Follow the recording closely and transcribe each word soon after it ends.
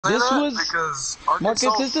This that was because Marcus.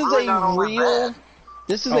 This is really a real.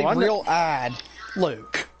 This is a real ad,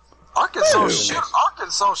 Luke. Arkansas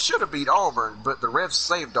should have beat Auburn, but the refs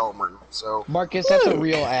saved Auburn. So Marcus, that's a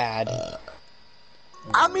real ad.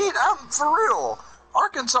 I mean, I'm for real.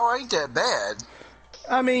 Arkansas ain't that bad.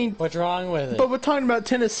 I mean, what's wrong with it? But we're talking about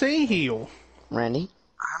Tennessee heel. Randy?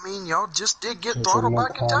 I mean, y'all just did get throttled by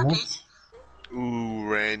Kentucky. Ooh,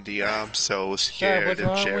 Randy, I'm so scared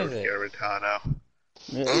of Jared Garantano.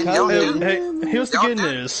 Hey, here's the good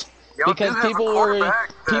news. Because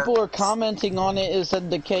people are commenting on it. It said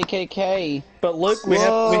the KKK. But look, we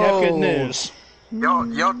have good news.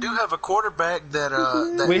 Y'all do have a quarterback that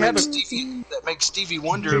makes Stevie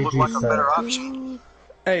Wonder look like a better option.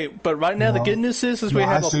 Hey, but right now the good news is we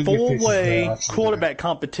have a four-way quarterback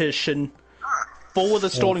competition. Four of the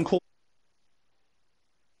starting quarterbacks.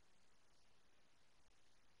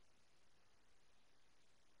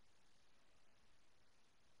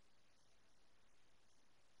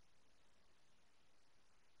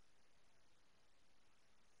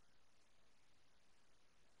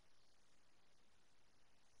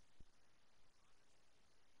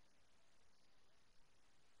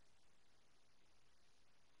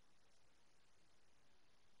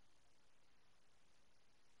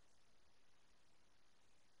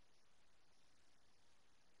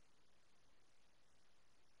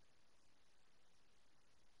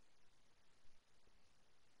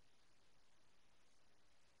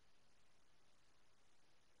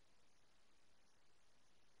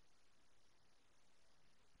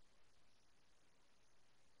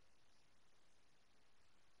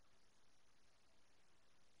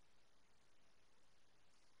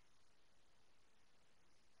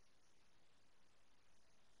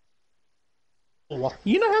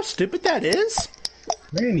 You know how stupid that is?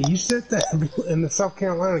 Randy, you said that in the South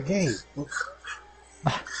Carolina game.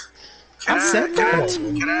 Can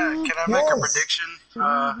I make a prediction,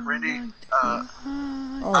 Randy? I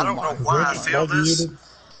don't know why I feel this.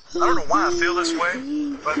 I don't know why I feel this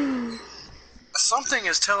way, but something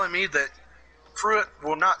is telling me that Pruitt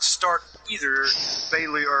will not start either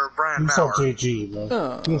Bailey or Brian Maurer. Start JG,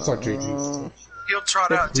 bro. You start JG. He'll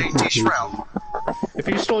trot out JT Shroud. If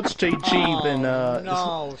he starts JG, then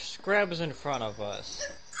no, Scrub's in front of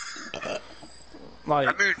us. Like,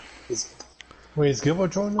 I mean, wait, is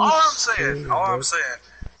Gilbert joining all us? I'm saying,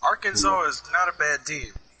 Arkansas is not a bad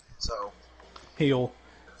team. So heel.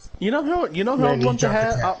 You know who I want to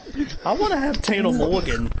have? I want to have Taylor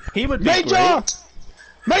Morgan. He would be great.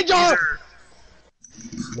 Major.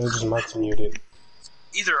 Major's mic's muted.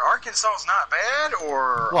 Either Arkansas's not bad,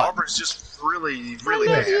 or Auburn's just really, really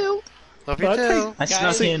bad. Love you too. I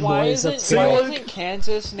snuck in, boys. Why isn't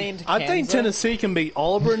Kansas named Kansas? I think Tennessee can beat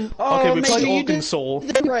Auburn. Okay, we play Arkansas.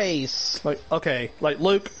 The race. Like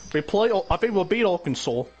Luke, we play. I think we'll beat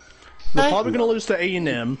Arkansas. We're probably gonna lose to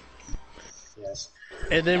A&M. Yes.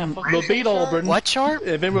 And then we'll beat Auburn. What, Sharp?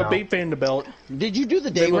 And then we'll beat Vanderbilt. Did you do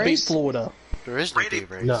the day then we'll race? beat Florida. There is no day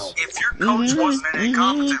race. No. If your coach wasn't an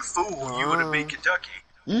incompetent fool, you would have beat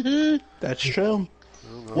Kentucky. That's true.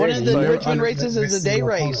 One of the Richmond races is a day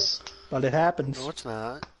race. But it happens. No, it's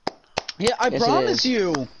not. Yeah, I promise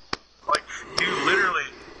you. Like,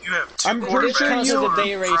 you have two I'm pretty sure Comes you with a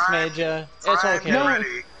day race, Major. It's okay. No.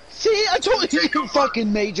 See, I told you, you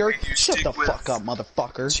fucking Major. Shut the fuck up,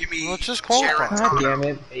 motherfucker. Well, it's just qualifying. God damn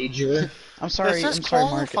it, Major. I'm sorry,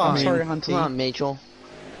 Mark. I'm sorry, Hunty. Come on, Mitchell.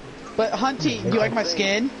 But Hunty, you like my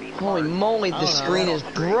skin? Holy moly, the screen is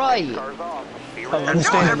bright. Have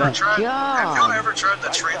y'all ever tried the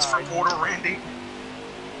transfer portal, Randy?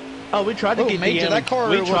 Oh, we tried to get Major, that car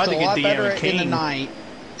was a lot better in the night.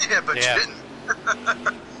 Yeah, but you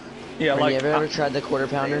didn't. Yeah, like. Have you ever tried the quarter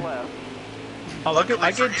pounder? I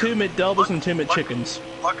get 2 McDoubles and 2 McChickens.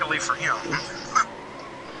 Luckily for him.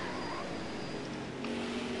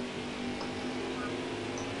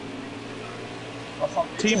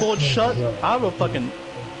 T-Board shut. I will fucking.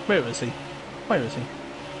 Where is he? Where is he?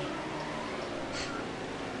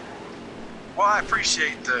 Well, I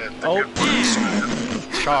appreciate the good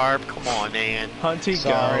Sharp, come on, man. Hunty,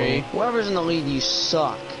 sorry. go. Whoever's in the lead, you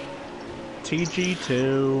suck.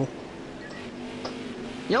 TG2.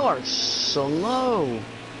 Y'all are slow.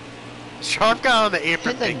 Sharp got on the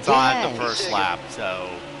apron big time the first lap,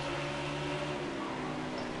 so.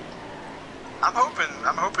 I'm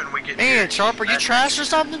hoping we get. Man, Sharp, are you trash or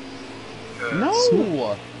something? No.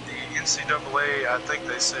 The NCAA, I think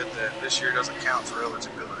they said that this year doesn't count for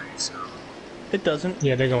eligibility, so. It doesn't.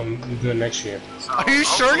 Yeah, they're gonna do it next year. So are you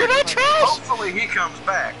sure you're not trash? Hopefully he comes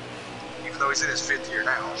back, even though he's in his 5th year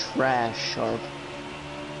now. Trash, Sharp.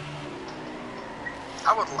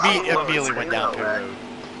 I would love immediately went down the road.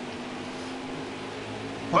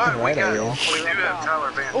 But we right got, area. we do have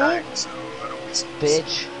Tyler Van Dyke, so I don't be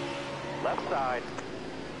Bitch. Left side.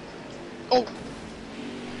 Oh.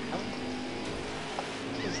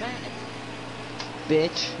 What is that?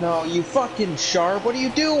 Bitch. No, you fucking sharp. What are you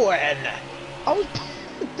doing? I was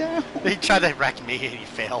down. He tried to wreck me and he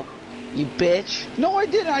failed. You bitch. No, I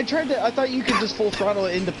didn't. I tried to. I thought you could just full throttle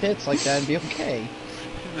it into pits like that and be okay.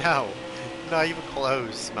 No. Not even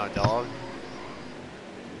close, my dog.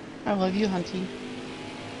 I love you, Hunty.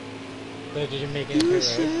 So did you make it into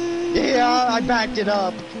the road? Yeah, I backed it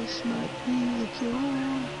up.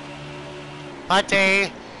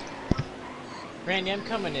 Hunty! Randy, I'm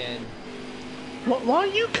coming in. Why are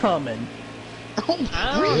you coming? I don't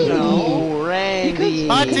know. Oh, Randy.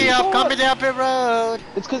 Hunty, I'm coming down pit road!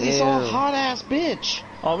 It's because he saw a hot ass bitch.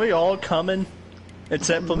 Are we all coming?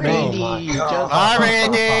 Except for Randy, me. Oh my you God. just. Hi,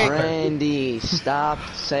 Randy! Randy, stop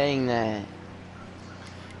saying that.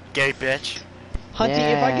 Gay bitch. Hunty,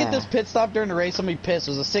 if I get Yeah. this pit stop during the race, I'm gonna be pissed.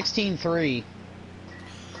 It was a 16-3.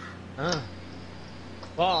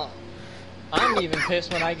 Well, I'm even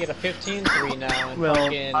pissed when I get a 15-3 now and Well,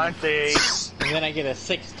 fucking, I see. and then I get a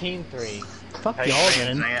 16-3. Fuck Hey, y'all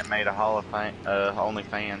Van then. Zant made a Hall of Fame,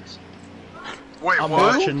 OnlyFans. Wait, I'm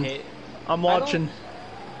what? watching. Okay, I'm watching.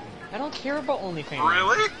 I don't care about OnlyFans.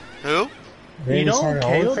 Really? Who? You don't started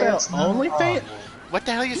care OnlyFans about now? OnlyFans? What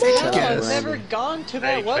the hell you No, saying? Okay. I've Randy. never gone to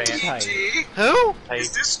that Hey, website. T, Who?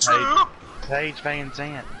 is this true? Paige Van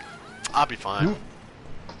Zant. I'll be fine.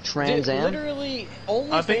 Trans Dude, Am? literally,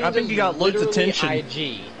 OnlyFans I think you got Luke's literally attention.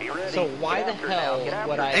 IG. So why the hell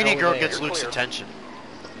would I Any go girl there? gets Luke's attention.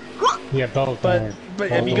 Yeah, both. But are.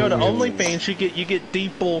 if you go to Both. OnlyFans, you get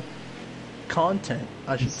deeper content,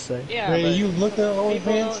 I should say. Yeah, Randy, but you look at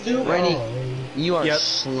people OnlyFans don't too? do Randy. Oh, You are Yep.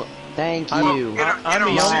 Thank I'm- you. I'm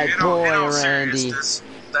in young. Boy, all Randy. seriousness,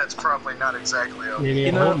 that's probably not exactly I okay. mean,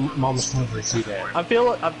 You know- Mama's never see that. I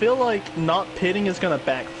feel like not pitting is gonna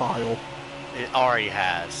backfire. It already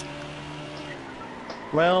has.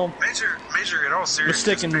 Well, Major, in all seriousness,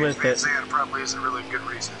 sticking Paige with Van it. Zandt probably isn't really a good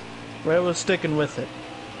reason. we're sticking with it.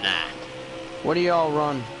 Nah. What do y'all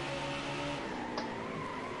run?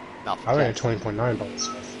 Nothing. I ran a 20.9 by this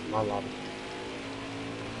stuff. My lobby.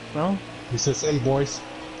 Well, He says, "In boys."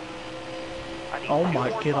 oh my,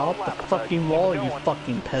 get off the fucking wall, you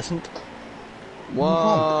fucking peasant.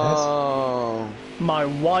 Whoa. My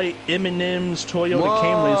white M&M's Toyota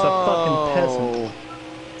Camry is a fucking peasant.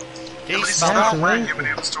 Can you At least spell I that? don't like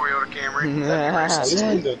M&M's Toyota Camry. That'd be racist. You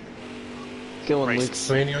won the Killing Luke.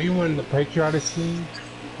 Randy, are you winning the patriotic scheme?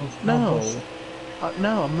 No.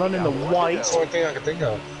 No, I'm running the white. That's the only thing I can think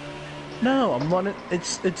of. No, I'm running.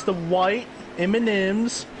 It's the white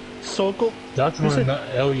M&M's circle. Duck's Who's running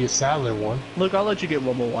it? the LU salad one. Look, I'll let you get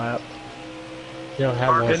one more lap. You don't have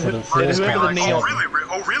one And for who- the and full whoever scale. the neon-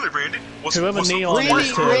 Oh, really, Randy? Whoever what's neon the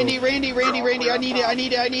is too. Randy, I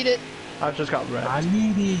need it. I just got wrecked. I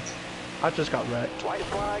need it. I just got wrecked. White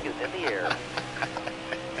flag is in the air.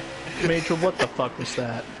 Major, what the fuck was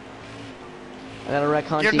that? I got a wreck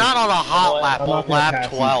Hunty. You're not on a hot lap I'm not on gonna lap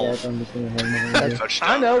pass you, 12. Jack. I'm just gonna hang on.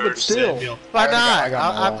 I know, but still. Why not? I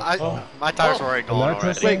got My tires are already gone Another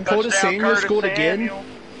already. Wait, Curtis Samuel scored again?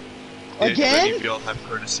 Again? You all have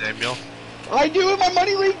Curtis Samuel. I do in my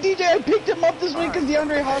money league, DJ. I picked him up this week because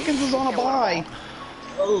DeAndre Hopkins was on a bye.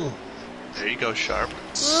 Oh. There you go, Sharp.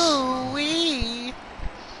 Ooh-wee.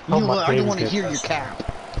 Oh, my I don't baby's want to gonna hear your touch cap.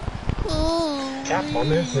 Cap on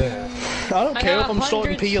this ass. I don't I care got if I'm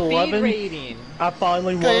starting 100 speed P11. rating. I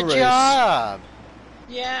finally won a Good race. job.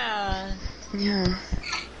 Yeah. Yeah.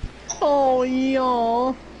 Oh,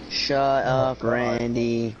 yeah. Shut up,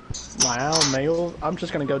 Randy. Wow, Mail. I'm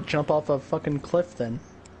just gonna go jump off a fucking cliff then.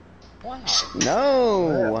 Wow.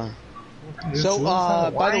 No. So,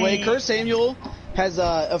 by the way, Kurt Samuel has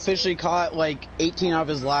officially caught like 18 of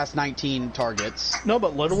his last 19 targets. No,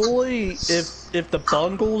 but literally, if the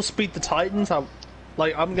Bungles beat the Titans, I'm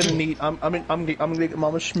gonna need. I'm gonna get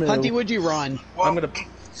Mama Schmoo. Hunty, would you run? I'm gonna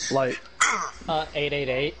like.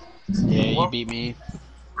 888. Yeah, you beat me.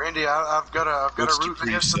 Randy, I've got a root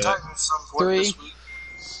against the Titans some point this week.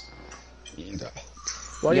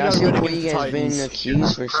 Why You you guys gotta root what against you the guys been Titans?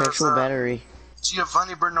 accused for sexual battery.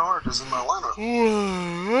 Giovanni Bernard is in my lineup.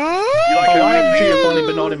 Oh, I have Giovanni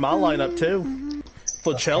Bernard in my lineup too,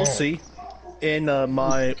 for Chelsea, in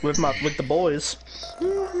with the boys.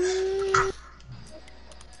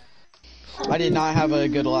 I did not have a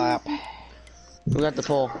good lap. Who got the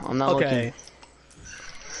pole? I'm not Okay,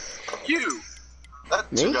 You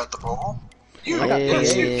Me? got the ball. You looking. got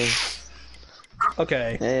Hey.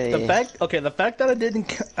 okay. Hey. The fact that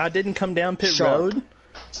I didn't come down pit Sharp. road,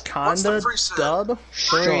 What's the kinda preset? dub.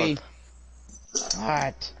 Three.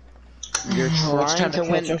 What? You're trying to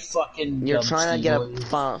win. catch a fucking You're trying to get a boys.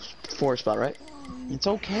 final 4 spot, right? It's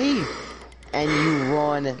okay. And you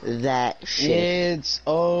run that shit. It's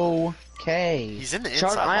okay. He's in the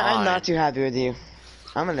inside Sharp, line. I'm not too happy with you.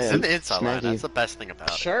 I'm gonna. He's in the inside line. smack you. That's the best thing about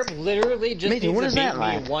it. Sharp literally just Matey, what needs is to that beat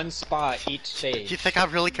like? me 1 spot each stage. Do you think I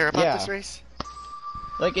really care about Yeah. this race?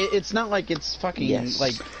 Like it's not like it's fucking Yes.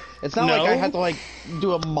 like it's not like I have to like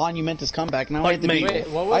do a monumentous comeback. Now I have to be. Wait,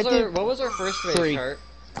 what was our first race, 3. Sharp?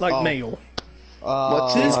 Like Mail.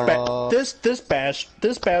 What's This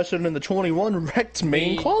bastard in the 21 wrecked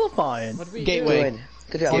me in qualifying. What did we Gateway. do?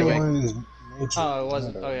 Good job. Gateway. Oh, it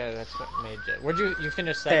wasn't. Oh yeah, that's what made it. Where'd you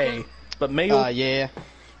finish second? Hey, but Mail. Yeah.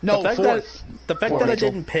 No, the fact fourth. that Fourth, I Rachel.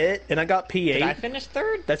 didn't pit and I got P8. Did I finish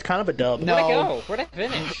third? That's kind of a dub. No. Where'd I go? Where'd I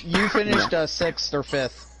finish? You finished 6th or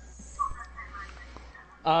 5th.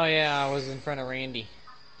 Oh yeah, I was in front of Randy.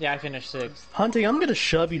 Yeah, I finished 6th. Hunting, I'm gonna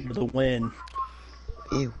shove you to the win.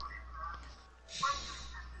 Ew.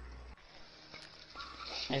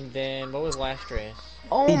 And then what was last race?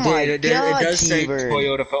 Oh He my did. god, It does say T-Bird.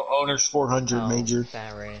 Toyota Owners 400 Oh, Major.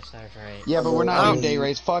 that race. That's right. Yeah, but we're not doing day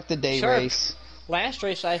race. Fuck the day Sharp. race. Last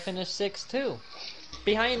race I finished 6th too,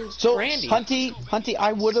 behind So, Randy. Hunty,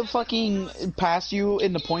 I would have fucking passed you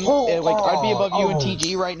in the point. I'd be above you in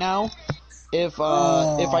TG right now if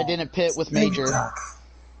I didn't pit with Major.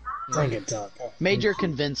 Dang it, Doc. Major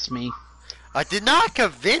convinced me. I did not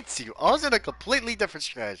convince you. I was in a completely different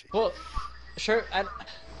strategy. Well, sure.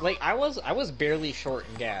 I was barely short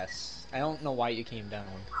in gas. I don't know why you came down.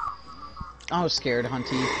 I was scared,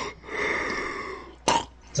 Hunty.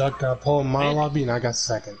 Doc got pole in my lobby and I got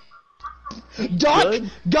second. Duck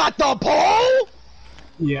got the pole.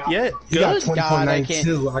 Yeah. Yeah, He got good.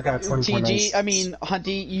 20.92. I got 20.96. TG, I mean,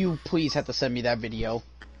 Hunty, you please have to send me that video.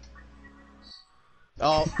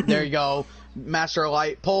 Oh, there you go. Master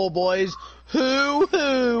Light pole, boys.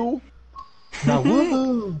 Hoo-hoo. Now,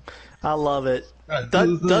 woohoo. I love it.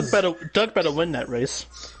 Doug better win that race.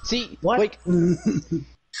 See, What? like, Well,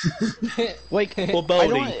 I Bodie.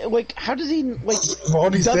 don't, like, how does he, like,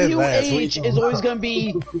 Bodie said last. What you WH talking is always about? gonna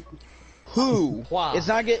be who. Wow. It's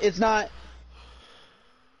not.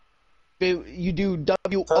 You do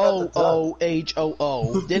WOOHOO,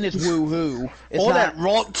 then it's woohoo. It's Or not. that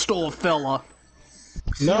rock store fella.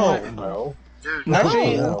 No, bro. Dude,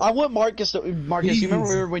 Actually, No. I want Marcus. Marcus, you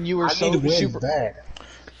remember when you were I so need to win super? bad.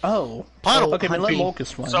 Oh. Puddle. Okay, but let Hunty.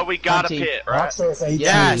 Marcus win. So we got to Hunty. pit, right? Rockstar's 18.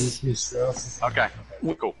 Yes. He's stressed. Okay.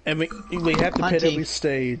 Cool. And we have to pit Hunty. every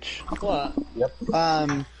stage. What?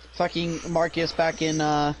 Fucking Marcus back in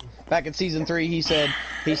season 3, he said,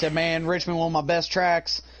 man, Richmond, one of my best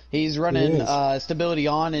tracks. He's running It is. stability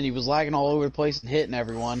on, and he was lagging all over the place and hitting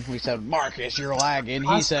everyone. We said, Marcus, you're lagging.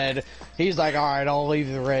 He's like, all right, I'll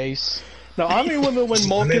leave the race. Now, I remember when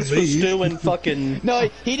Marcus was leave. doing fucking... No,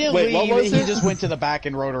 he didn't Wait, what leave. was He it? just went to the back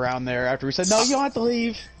and rode around there after we said, no, you don't have to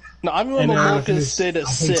leave. No, I remember And Marcus did I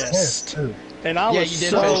think assist. 10th, too. And I Yeah, was you did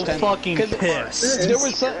so finish 10th. fucking 'Cause pissed. There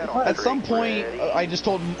was at some point, we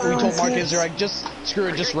told Marcus, they're like, just screw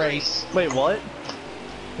it, just race. Wait, what?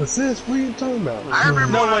 What's this? What are you talking about? I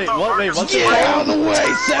remember No, when I wait, thought what? Wait, Marcus what's was it Get called? out of the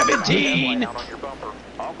way, 17! Out on your bumper.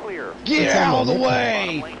 All clear. Get out of the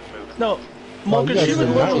way! No, Marcus, you you guys would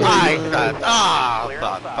did not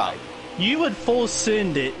literally... You would full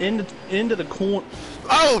send it into the corner.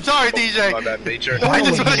 Oh, sorry, DJ. My bad, Major. I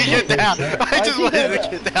just wanted to Holy get down. shit. I just think wanted that- to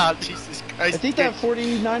get down. Jesus Christ. I think that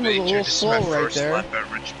 49 was a Major, little this is slow my right first there. lap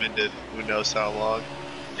at Richmond in who knows how long.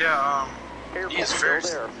 Yeah, Careful, he is still very...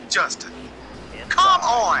 there. Justin, come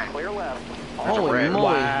on! Clear left. Holy moly.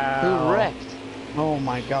 Wow. Who wrecked? Oh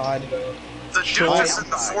my god. The doofus in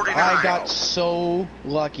the 49. I got so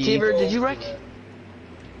lucky. T-Bird, did you wreck?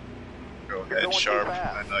 Go You're ahead, going too Sharp.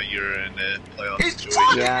 fast. I know you're in a playoff He's situation.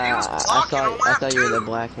 fucking- Yeah, He was I blocking on thought lap you were the 2.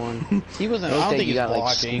 black one. He wasn't. Looks I don't like think you he was got, like,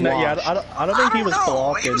 blocking. No, yeah, I don't think he was know.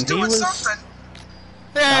 blocking. He was doing something.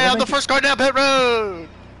 Yeah, I'm the first car down pit road.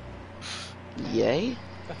 Yay?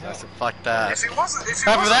 Fuck that. If he wasn't,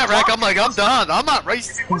 After that wreck, I'm like, I'm done. I'm not If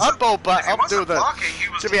racing. he wasn't- I'm bold, but if he I'm wasn't doing the. blocking, he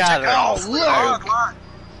was Get me out of there. taking off the hard line.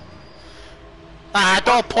 Ah,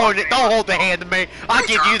 don't point it. Don't hold the hand to me. I'll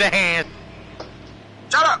give you the hand.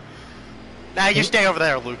 Shut up! Now you stay over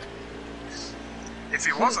there, Luke. If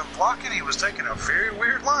he wasn't blocking, he was taking a very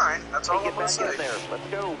weird line. That's all I'm Get gonna back say. in there. Let's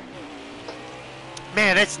go.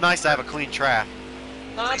 Man, it's nice to have a clean track.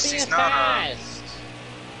 Not least being he's not, fast.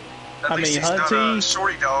 At I least mean, he's not Hunty- a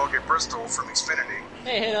shorty dog at Bristol from Xfinity.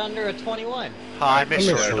 They hit under a 21. Hi, Miss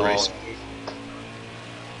I'm Short sure Dog. race.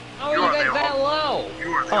 Oh, You you are got the that low. You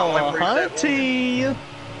are the Oh, only person that Hunty!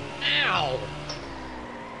 Ow.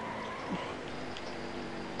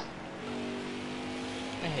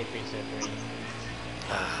 I hate preset 3.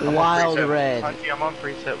 Wild Red. Hunty, I'm on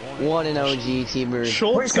preset 1. What an OG T-Bird.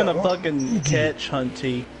 Short's gonna fucking catch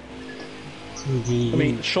Hunty. I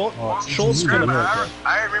mean, Short's gonna.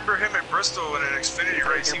 I remember him at Bristol in an Xfinity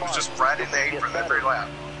race. He was just riding the apron every lap.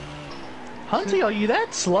 Hunty, are you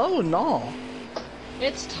that slow? No.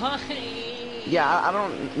 It's tiny. Yeah, I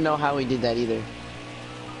don't know how he did that either.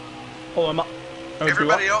 Oh, am I?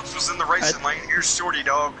 Everybody else was in the racing lane. Here's Shorty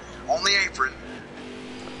Dog on the apron.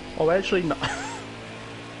 Oh, actually, no.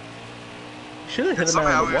 Should have hit him out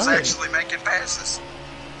Somehow of he the was way. actually making passes.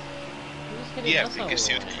 Yeah, because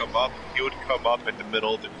he would come up in the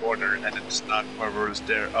middle of the corner and then knock whoever was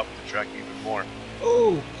there up the track even more.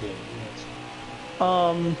 Okay.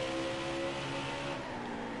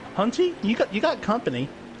 Hunty, you got company.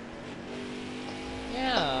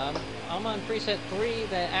 Yeah, I'm on preset 3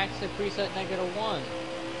 that acts at preset -1.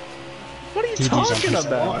 What are you talking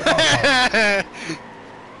about?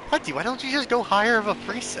 Hunty, why don't you just go higher of a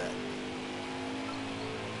preset?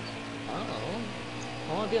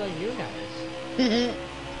 I want to be like you guys.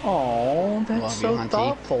 Oh, that's Love so you, Hunty.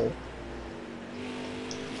 thoughtful.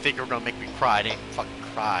 You think you're gonna make me cry? It ain't fucking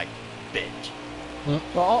cry, bitch.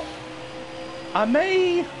 Well, I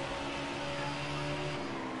may.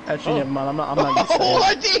 Actually, never mind. I'm not gonna say it.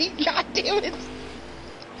 Hunty! God damn it!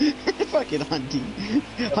 Fucking Hunty.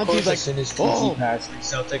 Of Hunty's course, like, as soon as oh. TG passed me,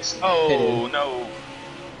 Celtics hit Oh, him. no.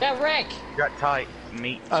 That wreck! Got tight.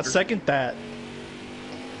 Meat. I second that.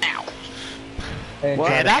 And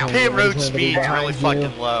What? Yeah, that I pit just road wanted to be speed's really behind you.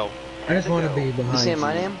 fucking low. I just want to be behind you. saying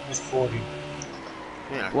my name? Just 40.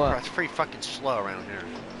 Yeah, What? it's pretty fucking slow around here.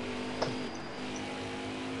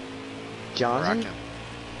 Johnson? Rockin'.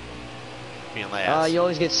 Being last. You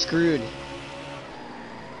always get screwed.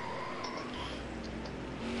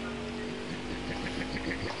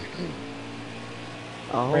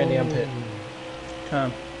 Oh. Randy, I'm pitting.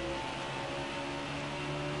 Come.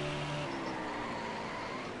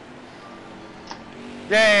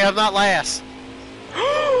 Yay, I'm not last.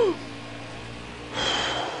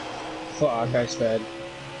 Fuck, I sped.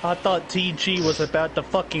 I thought TG was about to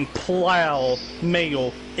fucking plow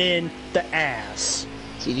Mayo in the ass.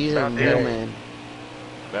 TG's a About real there. man.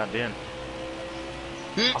 About then.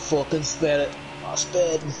 I fucking sped it. I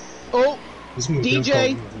sped. Oh, This movie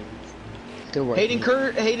DJ. goes Good work.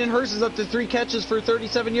 Hayden Hurst is up to 3 catches for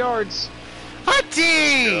 37 yards.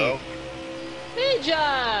 Hunty!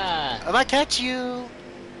 Ninja! Am I catch you?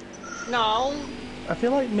 No. I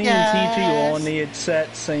feel like me Yes. and TG are on the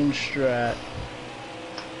exact same strat.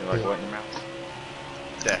 You like what in your mouth?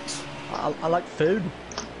 Dex. I like food.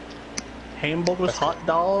 Hamburgers, hot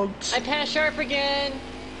dogs. I passed Sharp again.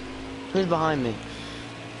 Who's behind me?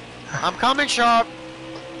 I'm coming, Sharp.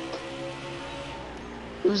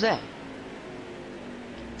 Who's that?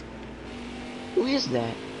 Who is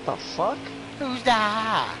that? The fuck? Who's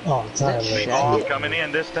that? Oh, Tyler. Shaggy? Oh, I'm coming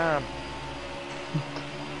in this time.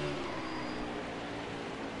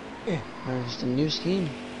 There's a new scheme.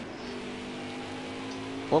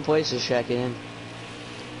 What place is Shaq in?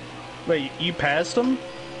 Wait, you passed him?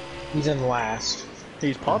 He's in last.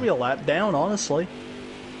 He's probably a lap down, honestly.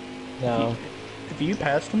 No. If you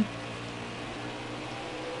passed him.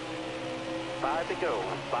 5 to go.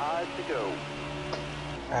 5 to go.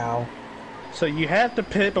 Ow. So you have to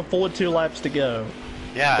pit before 2 laps to go.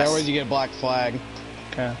 Yes. That way you get a black flag.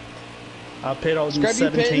 Okay. I pit on Scrap, you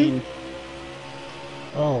 17. pitting?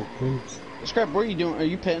 Oh, oops. Scrap, what are you doing? Are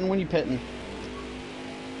you pitting? When are you pitting?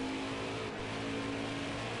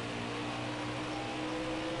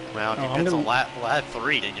 Well, if you Oh, I'm pit gonna- on lap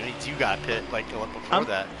 3, then you got pit like before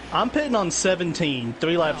that. I'm pitting on 17,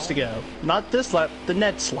 3 laps to go. Not this lap, the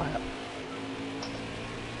next lap.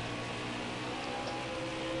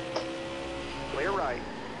 Clear right.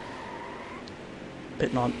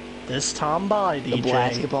 Pitting on this time by The DJ.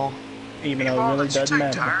 basketball? Even Hey, though it Mom, really did you doesn't take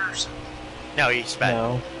matter. tires? No, he sped.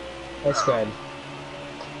 No. I sped.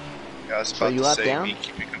 I was So about you to lap say, down? me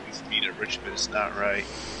keeping up with speed at Richmond is not right.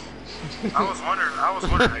 I was wondering how you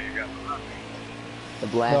got behind me. The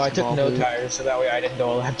No, I took basketball no hoop. tires, so that way I didn't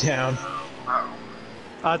go a lap down. Oh.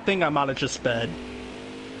 I think I might have just sped.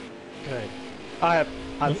 Good. I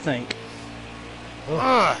think.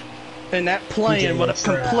 Ugh. And that plan DJ would have looks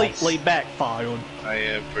your completely backfired. I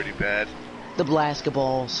am pretty bad. The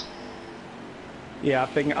basketballs. Yeah, I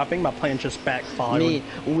think my plan just backfired.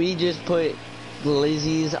 We just put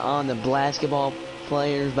glizzies on the basketball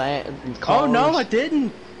players' Oh no, I cars.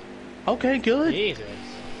 didn't. Okay, good. Jesus.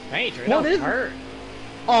 Major, What don't is- hurt.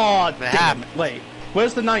 Oh, That damn happened. it. Wait,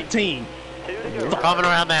 where's the 19? 2 to go. We're coming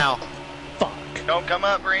around now. Fuck. Don't come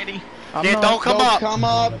up, Randy. I'm Yeah, not- don't come up. Come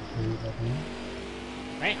up.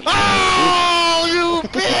 Randy. Oh, you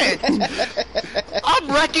bitch! I'm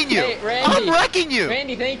wrecking you! Hey, Randy. I'm wrecking you!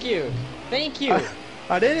 Randy, thank you. Thank you.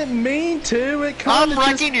 I didn't mean to. It I'm kind of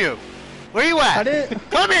wrecking you! Where you at? I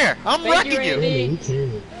didn't. Come here! I'm Thank wrecking you, Randy. Me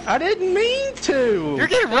too. I didn't mean to. You're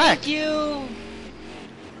getting wrecked! Thank you.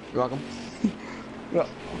 You're welcome.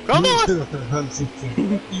 Come on!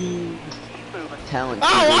 Talent.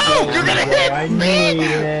 Oh, wow! You're gonna hit I me! knew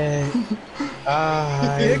it.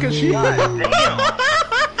 Yeah, cause she.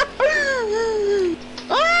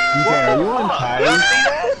 Are you on tires?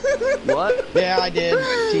 What? Yeah, I did.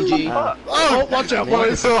 TG. Oh, watch out,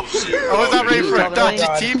 boys. I was not ready for a Dodgy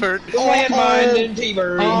T-Bird. Landmine and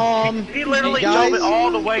T-Bird. He literally guys. drove it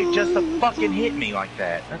all the way just to fucking hit me like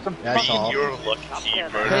that. That's some That's all. You're lucky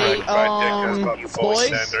T-Bird. Hey, Voice boys.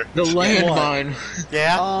 sender. The landmine.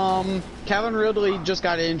 Yeah? Calvin Ridley just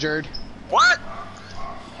got injured. What?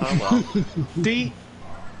 Oh, well. D.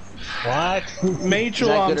 What? Major, Is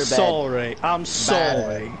that I'm good or bad? sorry. I'm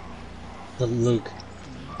sorry. The Luke.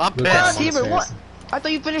 I'm Look pissed. at Steven, what? I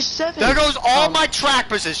thought you finished 7th. There goes all my track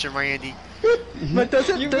position, Randy. But does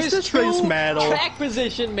You this missed race 2 matter? track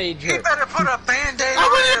position, Major. You better put a band-aid I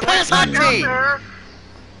on wouldn't it. pass on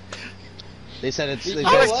me. They said it's. They I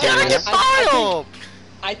said was it's getting it filed!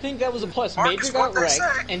 I think that was a plus. Marcus, Major got what'd they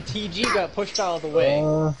wrecked, say? and TG got pushed out of the way.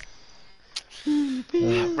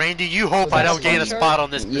 Randy, you hope I don't gain a spot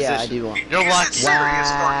on this position. Yeah, I do. You're lucky.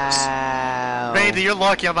 Wow. Randy, you're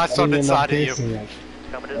lucky I'm not starting inside of you.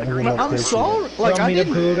 I'm sorry. Like I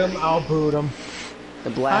didn't. boot him? I'll boot him. The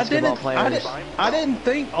I basketball didn't. players. I didn't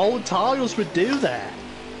think old tires would do that.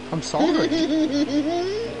 I'm sorry.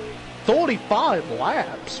 45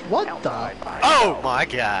 laps. What the? Oh my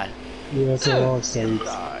god. Yeah, that's a long stage.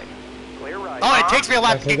 Clear right. Oh, it takes me a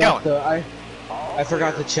lap to get going. I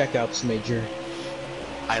forgot the checkups, Major.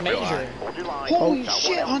 I realize. Major. Hold your line. Holy Got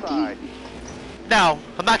shit, one Hunty. outside. No,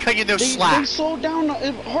 I'm not cutting you no They slack. slowed down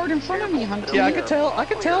hard in front of me, Hunty. Yeah, I could tell. I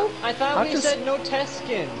could tell. I thought I we just- said no test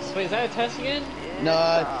skins. Wait, is that a test skin?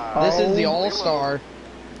 No, this is the All-Star.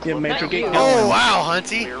 Yeah, Major, Not get you. going. Oh wow,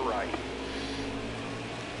 Hunty. Clear right.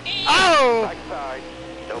 Oh! Backside.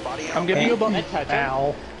 Nobody I'm out. giving you a bump. That touch him.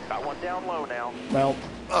 Ow. Got one down low now. Well.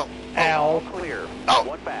 Oh. Ow. Clear. Oh.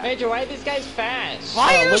 One back. Major, why are these guys fast?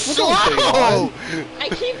 Why are you look, we're going slow? I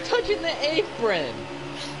keep touching the apron.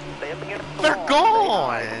 Stay up against the They're wall.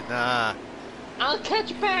 gone. I'll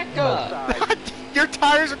catch back up. Outside. Your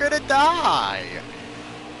tires are gonna die.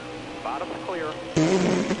 Bottom's clear.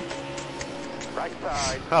 Right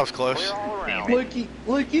side. That was close. Clear all around.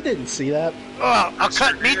 Look, you didn't see that. Oh, I'll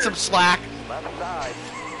cut me some slack. Left side.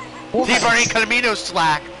 T-Bird ain't cutting me no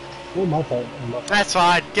slack. Oh, my fault. My fault. That's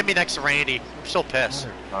fine. Get me next to Randy. I'm still pissed.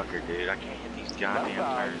 Fucker, dude. I can't hit these goddamn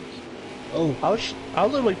tires. Oh, I'll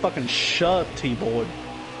literally fucking shove T-Board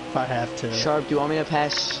if I have to. Sharp, do you want me to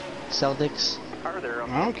pass Celtics? Further on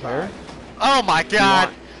I don't care. Oh my god.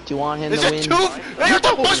 Do you want him Is to it win? two? Are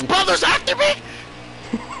the Bush brothers after me?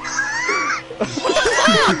 What the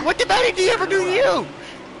fuck? What the hell did he ever do to you?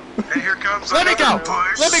 And here comes Let me go. another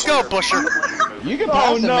push. Let me go, Busher. You can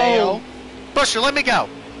pass the no. Mayo. Busher, let me go.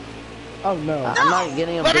 Oh no. I'm not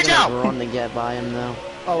getting a Let me big enough go. run to get by him though.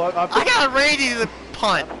 Oh, I got Randy to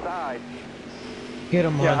punt. left side. get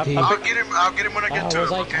him, Yeah, Monty. I'll get him when I get to was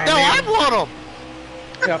him. like, Okay. No, I want him.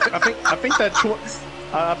 Yeah, I think that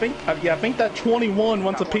I think that 21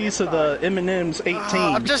 wants a piece of the M&M's 18.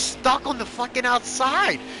 I'm just stuck on the fucking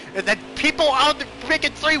outside. And then people out there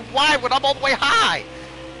making 3 wide when I'm all the way high.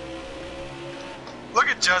 Look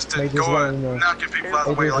at Justin They just going, wanna- knocking people out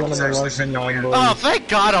of the They way like just he's wanna actually know fitting to what's win. Oh, thank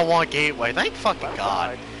God I want Gateway. Thank fucking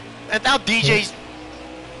God. And now DJ's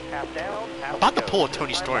Half down. Half about to go. pull a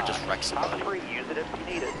Tony Storm and Right just wreck side. somebody. Top 3, use it if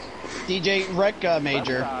you need it. DJ Wreck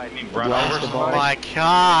Major. Left side. Oh my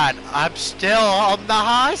God, I'm still on the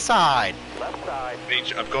high side. Left side.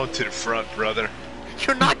 H, I'm going to the front, brother.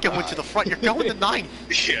 You're not going to the front, you're going to 9.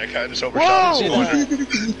 Yeah, I kind of just overshot this corner. Did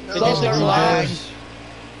you start last?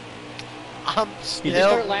 I'm You just still.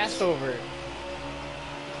 start last over.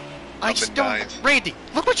 I I'm in still. 9th. Randy,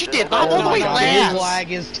 look what you did. I'm Oh all the way my God. His last.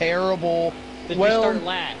 lag is terrible. Did Well- you start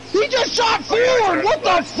last? He just shot forward. What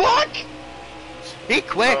the fuck? Be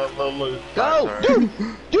quick. Go, dude.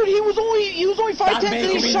 He was only 5 Stop tenths and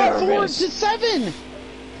making he me shot forward nervous. to 7.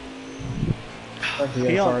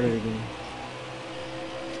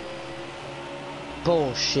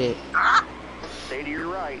 Bullshit. Stay to your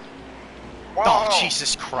right. Oh,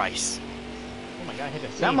 Jesus Christ. Oh my God, I hit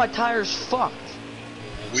a Now seam. my tire's fucked.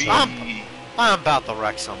 I'm about to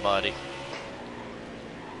wreck somebody.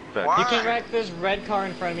 Why? You can wreck this red car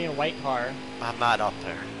in front of me and a white car. I'm not up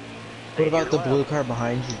there. What about the blue car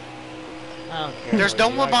behind you? I don't care. There's what no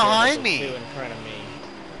you one are, behind there's me. two in front of me.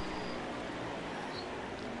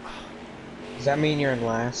 Does that mean you're in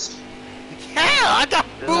last? Yeah, I got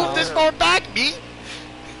moved this far back, me.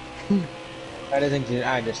 I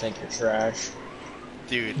just think you're trash.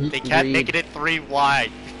 Dude, they kept making it 3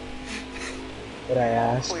 wide. Did I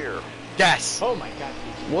ask? Yes. Oh my god.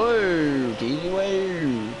 Whoa,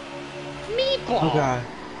 whoa. Meatball! Oh god.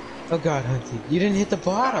 Oh god, Hunty. You didn't hit the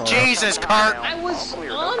bottom. Jesus, Kurt. I was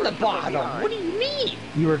on the bottom. What do you mean?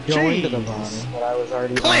 You were going to the bottom, but I was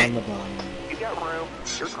already on the bottom. You got room.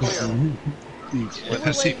 You're clear.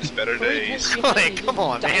 Let's see his better days. Come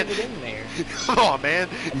on, man. Come on, man.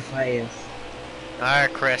 I'm fast.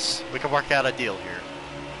 Alright, Chris. We can work out a deal here.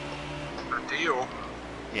 A deal?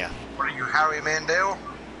 Yeah. What are you, Howie Mandel?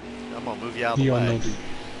 I'm gonna move you out of the way.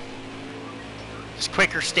 Just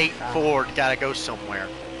quicker, state forward. Gotta go somewhere.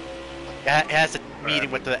 It has a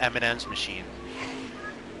meeting with the M&M's machine.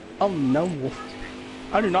 Oh no.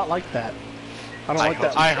 I do not like that. I don't like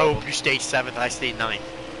that. I hope you stay 7th, I stay 9th.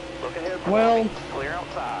 Well, Clear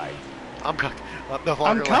outside. I'm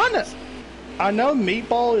kind of. I know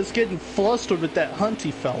Meatball is getting flustered with that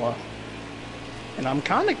Hunty fella, and I'm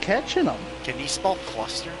kind of catching him. Can he spell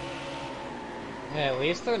cluster? Yeah, at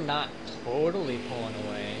least they're not totally pulling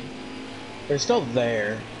away. They're still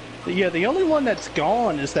there. Yeah, the only one that's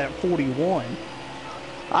gone is that 41.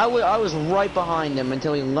 I was right behind him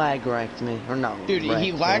until he lag wrecked me. Or no. Dude,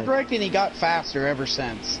 he lag wrecked and he got faster ever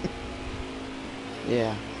since.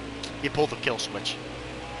 Yeah. He pulled the kill switch.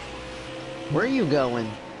 Where are you going?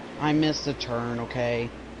 I missed a turn, okay?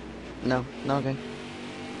 No, okay.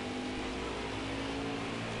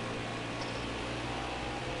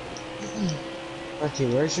 Okay,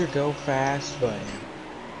 where's your go fast button?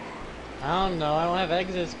 I don't know, I don't have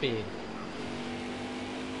exit speed.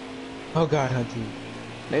 Oh god, Hunty.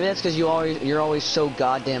 Maybe that's because you're always so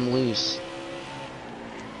goddamn loose.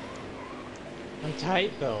 I'm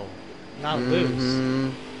tight though, not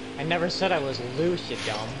loose. I never said I was loose, you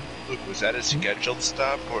dumb. Look, was that a scheduled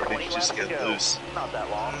stop, or did you just get loose? Not that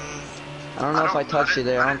long. I don't know if I touched you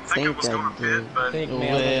there. I don't think I I did. I think A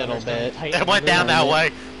male little bit. It went down that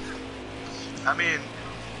way. I mean,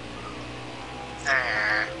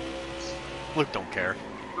 Luke don't care.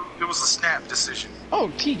 it was a snap decision.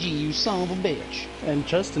 Oh, TG, you son of a bitch. And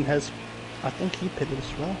Justin has, I think he pitted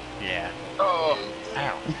as well. Yeah. Oh,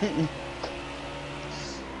 Ow.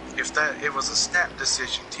 if it was a snap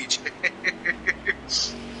decision, TJ.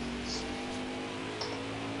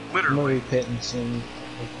 I'm Literally. gonna be pitting soon.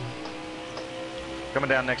 Coming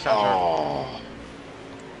down next time. Oh.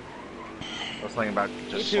 I was thinking about Me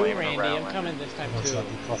just too, slamming Randy, around. I'm coming this time too.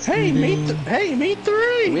 Hey, me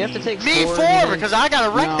 3. We have to take Me 4. 4 because I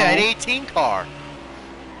gotta wreck No. that 18 car.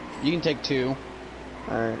 You can take 2.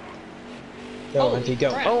 Alright. Go, Holy Hunty,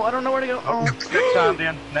 go. crap. Oh, I don't know where to go. Oh. Next time,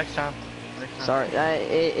 then. Next time. Sorry,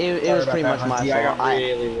 it was pretty much my fault. I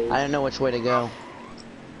didn't know which way to go.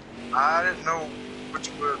 I didn't know which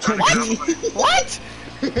way we were trying to go. What?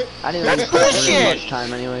 I didn't That's really spend bullshit! much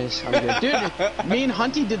time anyways. I'm good. Dude, me and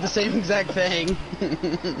Hunty did the same exact thing.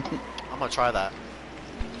 I'm gonna try that.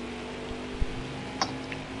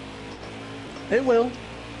 It will.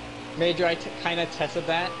 Major, I kind of tested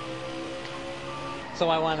that. So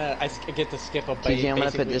I get to skip a TJ, I'm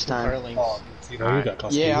gonna pit this time.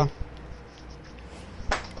 Yeah.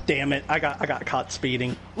 Damn it! I got caught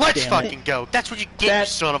speeding. Let's Damn fucking it. go. That's what you get, you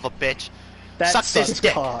son of a bitch. That Suck this sucks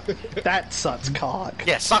dick. cock. That sucks cock.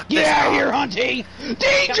 Yeah, suck this. Get out of cock. here, Hunty!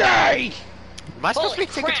 DJ! Am I supposed to be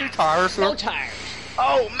taking 2 tires? No tires.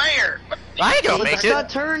 Oh, man! I ain't gonna make It's it. not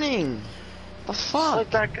turning. The fuck?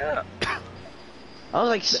 Look back up. I was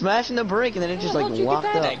like smashing the brake and then it just like How'd you locked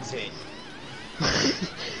get that up. exit?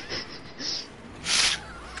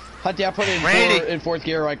 Hunty, I put it Randy. in fourth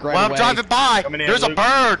gear like right While away. I'm driving by, Coming in, there's a Luke.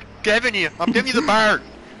 bird. I'm giving you the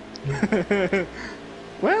bird.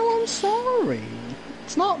 Well, I'm sorry.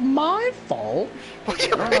 It's not my fault. What do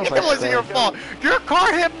you I don't know mean if it I wasn't your said. fault? Your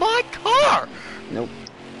car hit my car. Nope.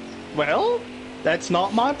 Well, that's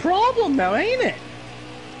not my problem now, ain't it?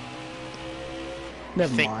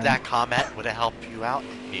 Never Think mind. that comment would have helped you out?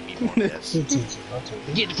 Maybe more of this.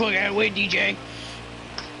 Get the fuck out of the way, DJ!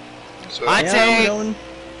 So, I Yeah, take. I'm going.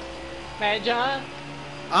 Major,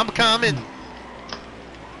 I'm coming.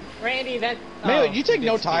 Randy, that. Man, oh, did you take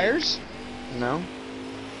no did speed. tires? No?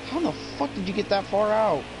 How the fuck did you get that far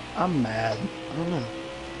out? I'm mad. I don't know.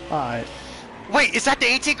 Alright. Wait, is that the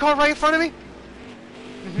 18 car right in front of me?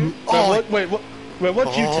 So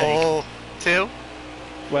what'd you take? Oh, 2?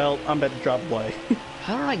 Well, I'm better to drive away.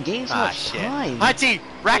 How did I gain so Ah, much shit. time? Hunty, You're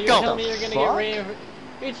Racco. telling me you're gonna fuck? get rid of...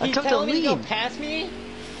 I He's took the telling me to go lead. past me?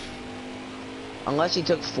 Unless he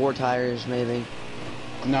took 4 tires, maybe.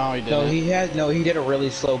 No, he didn't. No, he did a really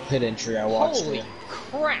slow pit entry. I watched Holy it.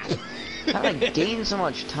 crap! How did I gain so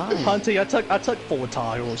much time? Hunty, I took 4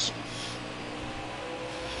 tires.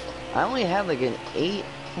 I only had like an 8.5.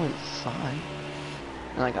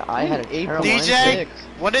 Like I had an 8.6. DJ,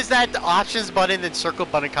 what is that options button and circle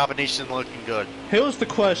button combination looking good? Here's the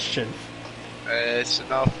question. It's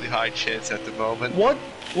an awfully high chance at the moment. What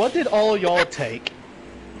did all y'all take?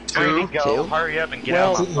 Go. Hurry up and get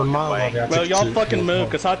out of my fucking way. Well, y'all fucking move,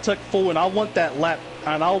 because I took 4 and I want that lap,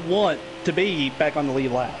 and I want to be back on the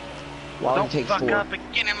lead lap. Well, don't fuck up and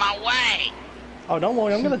get in my way! Oh, don't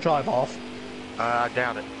worry, I'm gonna drive off. I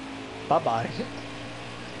doubt it. Bye-bye.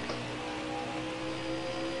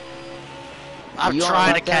 I'm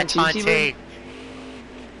trying to catch Hunty.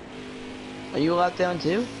 Are you locked down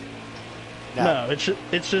too? No,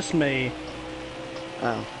 it's just me.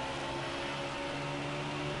 Oh.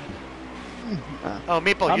 Oh,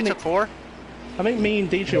 Meeple, you took 4? I think me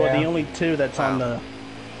and DJ are the only 2 that's on the...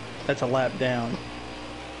 That's a lap down.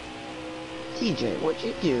 TJ, what'd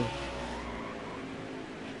you do?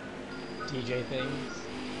 TJ things.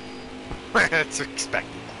 That's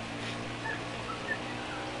expected.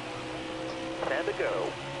 Time to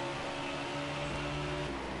go.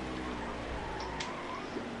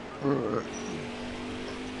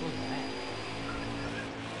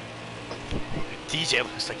 DJ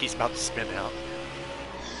looks like he's about to spin out.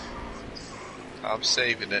 I'm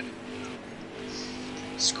saving it.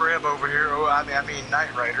 Scrub over here. Oh, I mean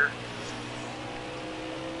Knight Rider.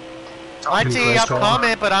 Hunty, I'm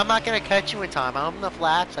coming, but I'm not gonna catch you in time. I don't have enough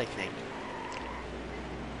laps, I think.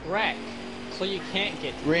 Wreck. So you can't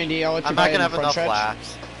get. Randy, I'll let you I'm not buy gonna in have enough stretch.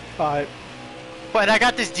 laps. Alright. But I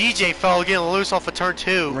got this DJ fellow getting loose off of turn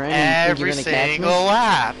 2 Randy, every single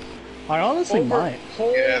lap. I honestly might.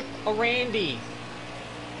 Yeah. A Randy.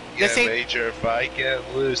 Yeah, Major, if I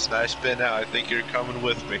get loose and I spin out, I think you're coming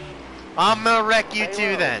with me. I'm gonna wreck you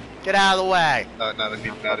too then. Get out of the way. Not if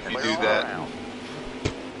you do that.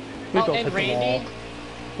 Oh, and Randy,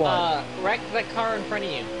 wreck that car in front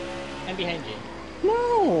of you and behind you.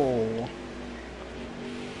 No.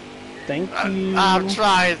 Thank you. I'm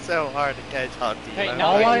trying so hard to catch Hunty. Hey,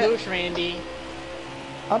 no, you're loose, Randy.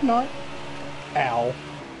 I'm not. Ow.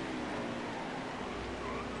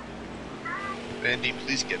 Randy,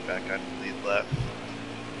 please get back on the lead lap.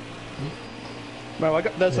 Well, I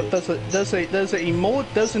got there's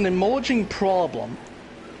an emerging problem.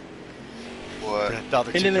 What?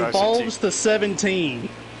 And it involves the 17. It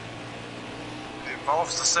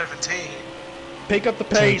involves the 17. Pick up the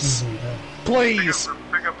pace, please.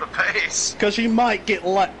 Pick up the pace. Cause you might get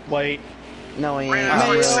wait. No, he ain't.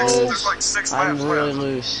 There's like 6 I'm laps really left.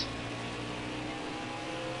 loose.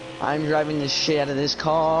 I'm driving the shit out of this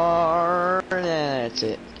car, and that's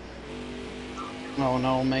it. Oh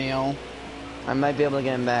no, Mayo. I might be able to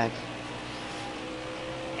get him back.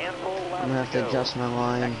 I'm gonna have to adjust my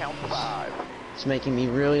line. It's making me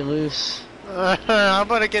really loose. I'm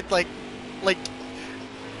gonna get like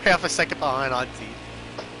half a second behind Hunty.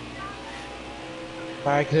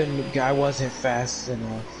 I wasn't fast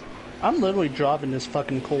enough. I'm literally driving this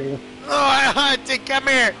fucking cool. Oh, Hunty, come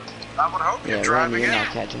here! I would hope you're driving you're it. not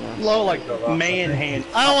catching up. Low like manhand.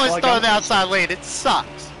 I don't want to start the outside lane. It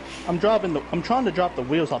sucks. I'm trying to drop the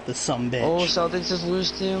wheels off this sumbitch. Oh, Celtics is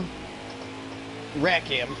loose too? Wreck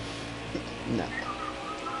him. No.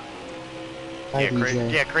 Hi,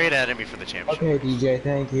 DJ. Create an enemy for the championship. Okay, DJ,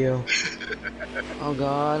 thank you. Oh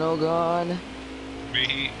god, oh god.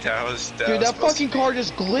 Dude, that fucking car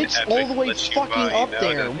just glitched all the way fucking up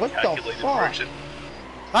there. What the fuck?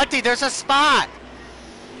 Hunty, there's a spot!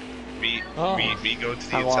 Me going to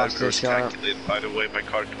the inside course calculated. By the way, my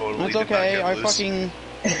car totally It's okay, I fucking...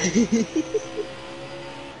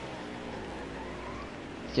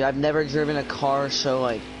 Dude, I've never driven a car so,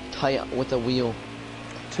 like, tight with a wheel.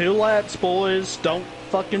 2 laps, boys. Don't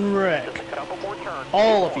fucking wreck.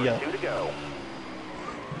 All of you.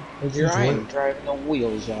 Driving the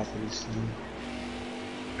wheels off of this thing.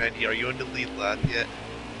 Randy, are you on the lead lap yet?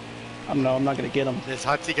 I'm not gonna get him. This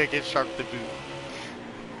Hunty gonna get sharp the boot.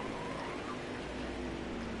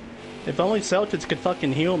 If only Celtics could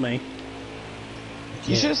fucking heal me.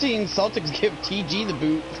 You should have seen Celtics give TG the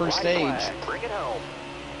boot first stage. Bring it home.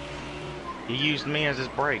 He used me as his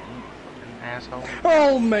brake. Asshole.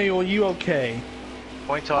 Oh, Mayo, you okay?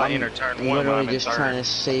 Wait till I enter turn 1. Literally just trying to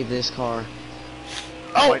save this car.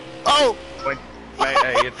 Oh! Oh! Wait,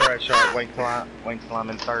 hey, it's alright, Sharp. Wait till I'm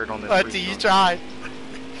in third on this. Hunty, you tried.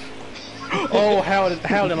 Oh, how did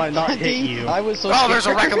I not hit you? I was so Oh, scared. there's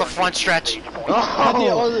a wreck on the front stretch.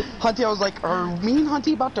 Hunty, I was like, are me and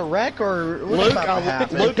Hunty about to wreck, or what's about to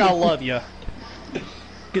happen? Luke, I love you.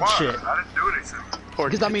 Good shit. I didn't do anything.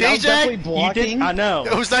 Because I mean, I was definitely blocking. I know.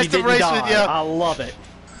 It was nice to race with you. I love it.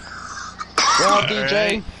 Well, DJ.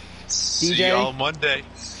 Right. See y'all Monday.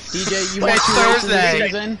 DJ, you want 2 races this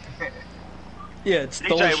season? Yeah, it's DJ,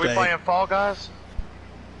 Thursday. we playing Fall Guys?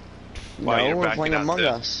 Why, No, you're we're backing playing out Among too?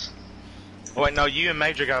 Us. Wait, no, you and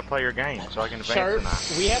Major gotta play your game so I can advance Sharp,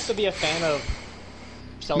 tonight. we have to be a fan of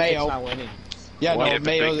Celtics Mayo. not winning. Yeah, Well, no, yeah, but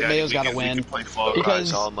Big Daddy, Mayo's got to we win. can play Fall Guys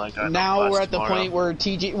Because all night on now Plus we're at the tomorrow. point where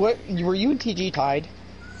TG... What, were you and TG tied?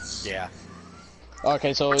 Yeah.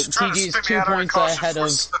 Okay, so But you're trying to TG's spin me 2 out of points caution ahead of...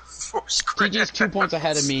 TG's 2 points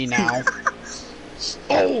ahead of me now.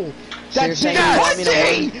 Oh! That's saying you want me to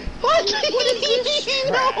win?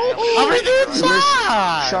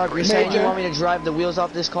 Sharp, you're saying you want me to drive the wheels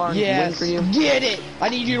off this car and win for you? Get it! I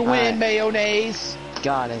need you to win, mayonnaise!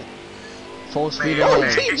 Got it. Full speed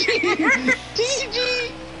ahead.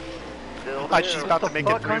 TG! Oh, she's about to make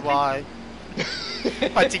it 3 wide.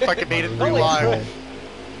 I think fucking made it 3 wide.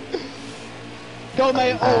 Go,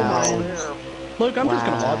 Mayo! Oh, man. Look, I'm just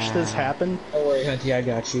gonna watch this happen. Don't worry, Hunty, I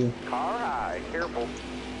got you. Car high, careful.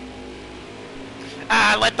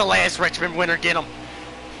 Ah, let the last Richmond winner get him.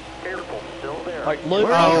 Careful, still there. Like, look.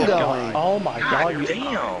 Where are you going? Oh my god,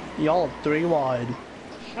 Damn. y'all 3 wide.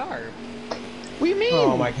 Sharp. What do you mean?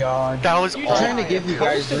 Oh my god. That was I'm trying to give you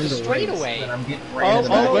guys Posted room the to straightaway. race, but I'm getting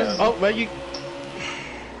ran Where you...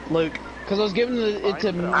 Luke. Because I was giving it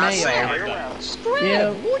to Mayo.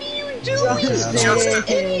 Yeah. What are you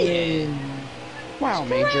doing? Wow,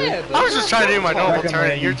 Major. I was just trying to do my normal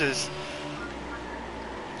turn and you're just...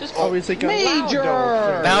 Oh, is it going Major!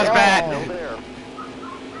 That was bad.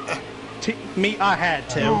 Me, I had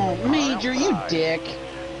to. Oh, Major, you dick.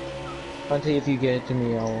 Hunty, if you get it to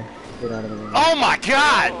me, I'll get out of the way. Oh my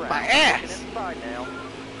god! My ass! I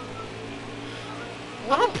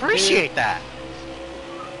don't appreciate that.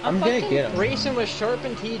 I'm gonna fucking get him. racing with Sharp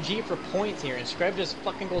and TG for points here, and Scrub just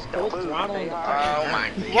fucking goes full throttle in the Oh my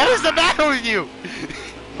What is the matter with you?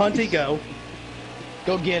 Hunty, go.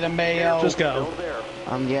 Go get him, Mayo. Just go.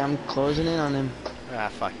 I'm closing in on him. Ah,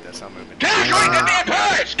 fuck this, I'm moving. Go!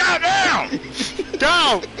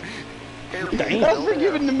 That's for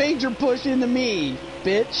giving the Major push into me,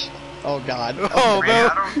 bitch. Oh, God. Oh, Man,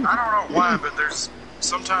 no. I don't know why, but there's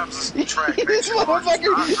sometimes this track This makes you watch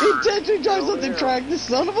motherfucker not hurt. intentionally drives up the track, this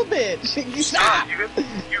son of a bitch. Stop!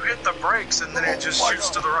 You hit the brakes and then it just shoots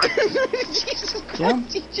to the right. Jesus Yeah.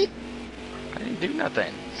 Christ, TG. I didn't do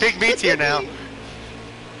nothing. Big meat's here now.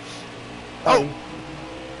 Oh!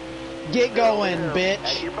 Get going,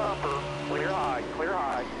 bitch. Clear high, clear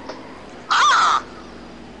high.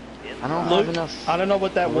 I don't Luke, have enough. I don't know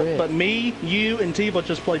what that was, Rip. but me, you, and Tivo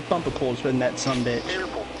just played bumper cores in that sumbitch.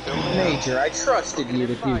 Major, I trusted you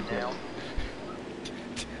to do that.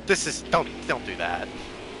 This is... Don't do that.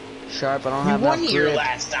 Sharp, I don't You have won enough here grip.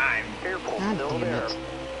 last time. Careful, God still damn there. it.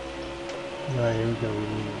 Alright, here we go. We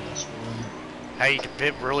need this one. Hey, you can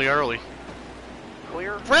pit really early.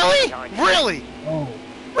 Clear. Really? Behind you. Really? Oh.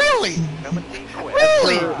 Really? Coming in quick.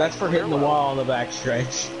 Really? That's for hitting the wall on the back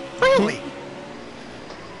stretch. Really?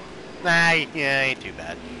 Nah, yeah, ain't too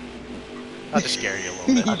bad. I'll just scare you a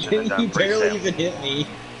little bit. You barely even hit me.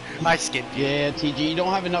 I skinned you. Yeah, TG, you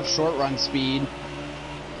don't have enough short run speed.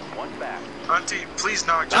 One back. Auntie, please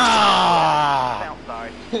knock just Ah!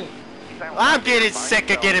 Outside. I'm getting sick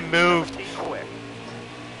of getting moved. Quick.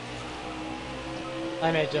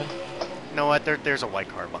 I made you. You know what? There's a white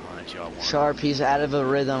car behind you. I want. Sharp, he's out of a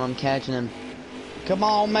rhythm. I'm catching him. Come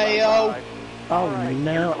on, Mayo. Oh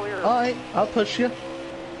no. Alright, I'll push you.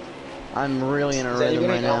 I'm really in a Is that rhythm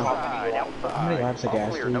even right now. How many laps of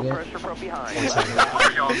gas do we No get? pressure from behind. What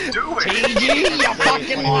are y'all doing? TG, you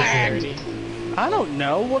fucking lagged. I don't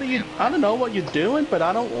know. I don't know what you're doing, but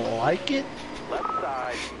I don't like it. Left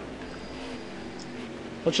side.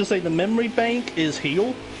 Let's just say the memory bank is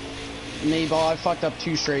healed. Meatball, I fucked up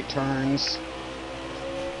 2 straight turns.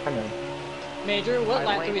 I know. Major, what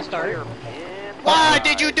lap do we start? Why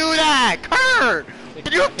did you do that, Kurt?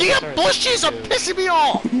 You damn bushes are pissing me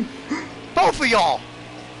off. Both of y'all.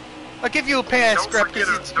 I'll give you a pass, Don't Scrap, forget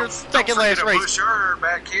because it's your don't second forget last a race. Busher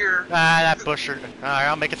back here. Ah, that busher. Alright,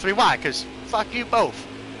 I'll make it 3 wide, because fuck you both.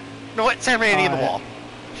 You know what? Send Randy in the wall.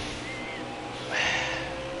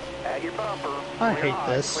 At your bumper. I Clear hate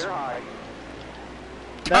high, this. Clear high.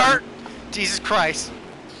 Kurt! Jesus Christ.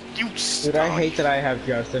 You Dude, I hate that I have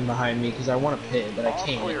Justin behind me because I want to pit, but I All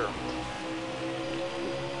can't. clear.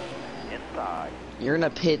 Inside. You're gonna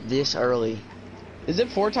pit this early. Is it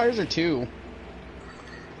 4 tires or 2?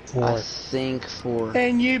 I think 4.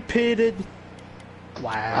 And you pitted.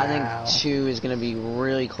 Wow. I think 2 is gonna be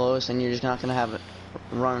really close, and you're just not gonna have it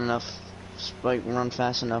run enough, like run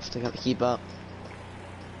fast enough to keep up.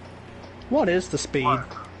 What is the speed?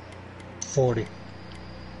 40.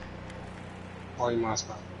 40 miles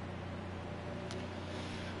per hour.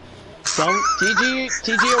 Don't TG,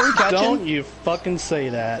 are we catching? Don't you fucking say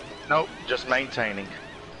that. Nope, just maintaining.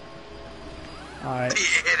 Alright.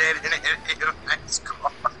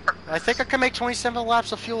 I think I can make 27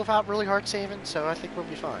 laps of fuel without really hard saving, so I think we'll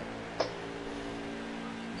be fine.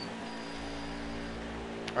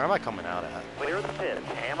 Where am I coming out at? Clear the pits,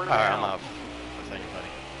 hammer Alright, down. I'm out with anybody.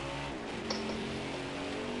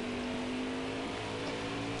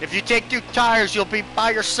 If you take 2 tires, you'll be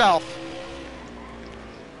by yourself.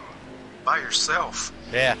 By yourself?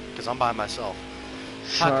 Yeah, because I'm by myself.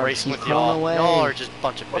 Sharp, Not racing he's with y'all. pulling away. Y'all are just a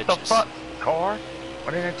bunch of What bitches. the fuck, car?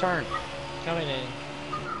 What did it turn? Coming in.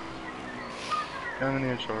 Coming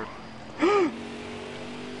in short.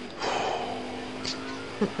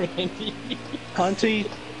 Randy. Hunty,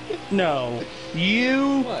 no.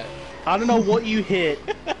 You... What? I don't know what you hit.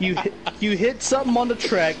 You hit something on the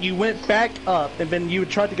track, you went back up, and then you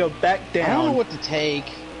tried to go back down. I don't know what to take.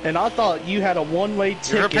 And I thought you had a one-way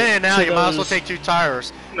ticket. You're paying now, to you might as well those- take 2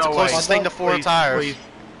 tires. No it's the way. closest thing to 4 Please, tires. please.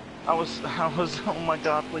 I was, oh my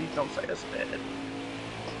god, please don't say us bad.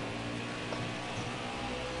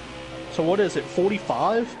 So what is it,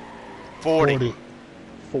 45? 40.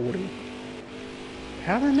 40.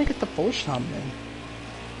 How did I make it the first time then?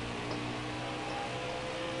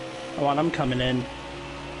 Oh, and I'm coming in.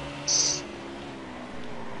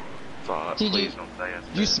 Fuck, TG, please don't say us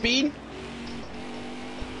you bad. speed?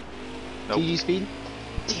 Nope. TG speed?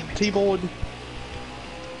 Damn it. T-board.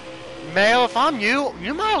 Mayo, if I'm you,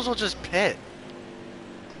 you might as well just pit.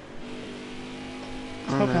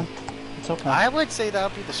 It's okay. It's okay. I would say that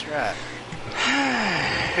would be the strat.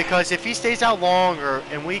 Because if he stays out longer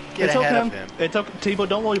and we get It's ahead okay. of him. It's okay. T-board,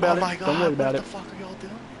 don't worry about Oh it. my god, Don't worry about what it. the fuck are y'all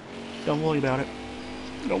doing? Don't worry about it.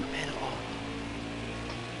 Nope. Man,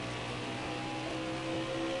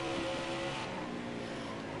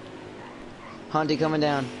 Hunty coming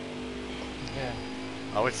down. Yeah.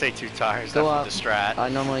 I would say 2 tires, Go that's up. the strat. I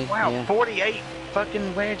normally, Wow, yeah. 48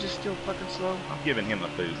 fucking wedge is still fucking slow. I'm giving him a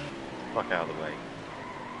boost. Fuck out of the way.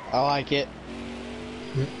 I like it.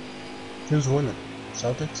 Who's winning?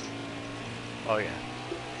 Celtics? Oh yeah.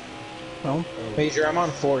 Well, Major, I'm on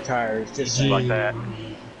 4 tires. Just Like that.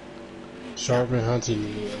 Sharp and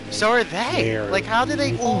Hunting. So are they? They're- Like, how did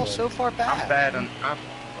they fall so far I'm back? bad and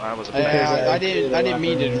I was a I bad. didn't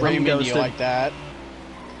mean to ram into you ghosted. like that.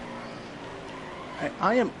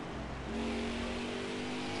 I am...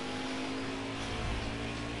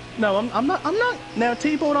 No, I'm not... Now,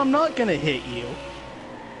 T-board, I'm not gonna hit you.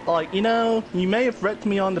 Like, you know, you may have wrecked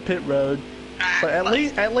me on the pit road, but at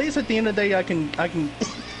least at the end of the day,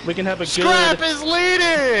 we can have a Scrap good... is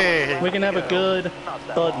leading! We can have a good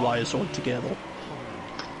Budweiser together.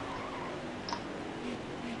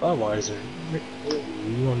 Budweiser.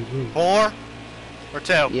 You on green. 4 or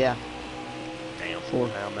 2? Yeah. Damn. 4.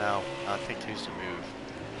 Now. I think 2's the move.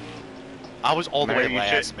 I was all the way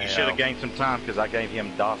last, man. You should have gained some time because I gave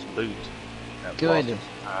him DOS boots. Good.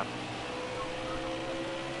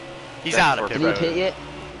 He's out of pit Did he road. pit yet?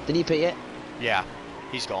 Did he pit yet? Yeah,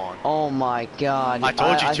 he's gone. Oh my god. I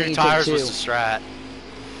told you I 2 think he tires took was 2. the strat.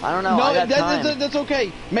 I don't know. No, I got time. that's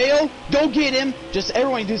okay. Mayo, go get him. Just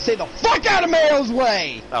everyone just stay the fuck out of Mayo's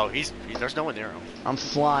way. Oh, there's no one near him. I'm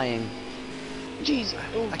flying. Jeez.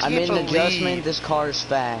 I made an adjustment. This car is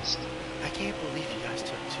fast. I can't believe you guys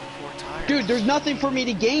took 4 tires. Dude, there's nothing for me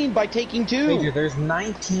to gain by taking 2. Major, there's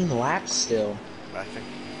 19 laps still. I think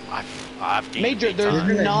I've gained Major, big there's time.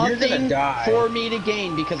 You're gonna nothing die. for me to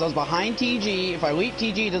gain because I was behind TG. If I leap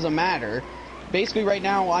TG, it doesn't matter. Basically, right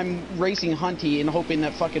now, I'm racing Hunty and hoping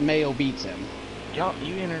that fucking Mayo beats him. Y'all,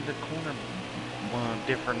 you entered the corner one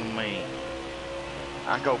different than me.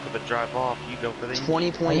 I go for the drive off, you go for the...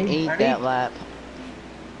 20.8 that lap.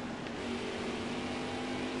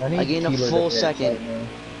 I gained a full second. Right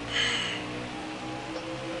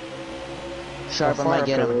Sharp, I might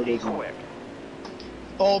get him.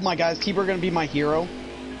 Oh my god, is T-Bird gonna be my hero?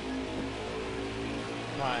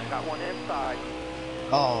 Got one inside.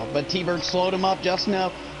 Oh, but T-Bird slowed him up just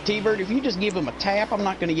enough. T-Bird, if you just give him a tap, I'm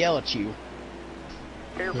not gonna yell at you.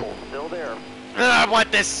 Careful, still there. I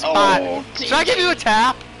want this spot. Oh, Should I give you a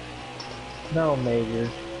tap? No, Major.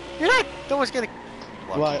 You're not always gonna.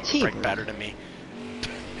 What? You could break better than me.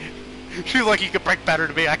 You like you could break better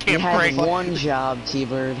than me. I You can't had break. one job,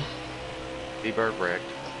 T-Bird. T-Bird wrecked.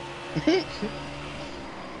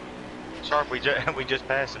 Sharp, we just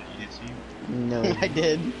passed him. Did you see? No. I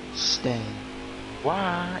did. Stay.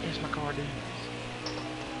 Why is my car doing this?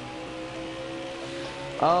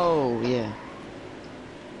 Oh, yeah.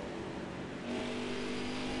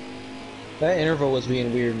 That interval was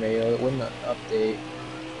being weird, Mayo. It wouldn't update.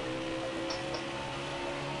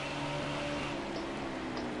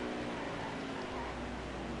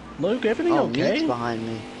 Luke, everything okay? Meek's behind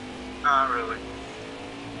me. Not really.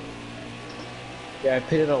 Yeah, I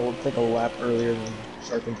pitted like a lap earlier than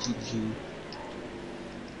Sharp and TG.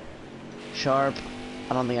 Sharp,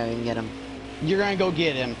 I don't think I can get him. You're gonna go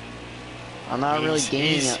get him. I'm not really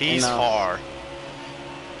gaining enough. He's far.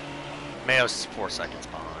 Mayo's 4 seconds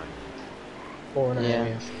behind.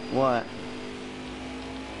 4.5. What?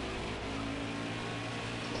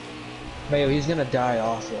 Mayo, he's gonna die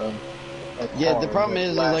off though. Yeah, the problem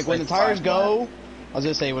is like when the tires go, I was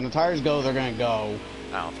gonna say when the tires go, they're gonna go.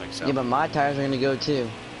 I don't think so. Yeah, but my tires are gonna go too.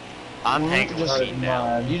 I'm hanging with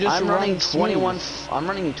now. You just I'm running 21. I'm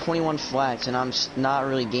running 21 flats, and I'm not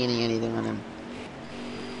really gaining anything on him.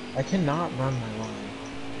 I cannot run my line.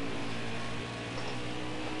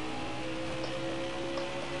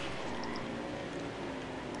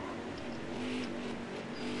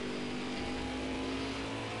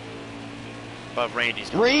 But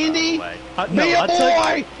Randy's Randy, no, Mia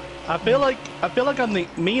boy. I feel like I'm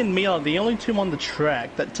me and Mia are the only two on the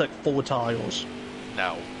track that took 4 tiles.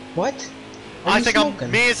 No. What? I think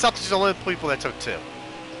me and Something's the only people that took 2.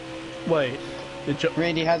 Wait,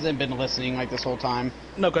 Randy hasn't been listening like this whole time.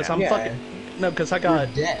 No, because I'm fucking. No, because I got.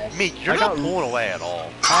 Me, you're not pulling away at all.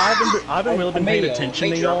 I haven't really been paying attention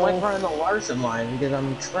to y'all. I'm like running the Larson line because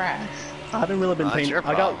I'm trash. I haven't really been paying.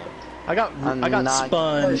 I got spun on the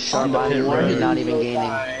pit road. road. Not even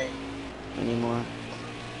gaining anymore.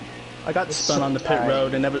 I got spun on the pit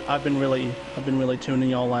road, and I've been really tuning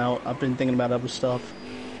y'all out. I've been thinking about other stuff.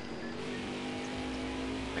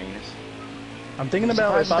 I'm thinking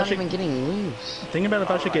about if I should even getting loose. Thinking about if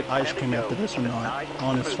I should get ice cream after this or not.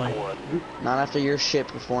 Honestly, not after your shit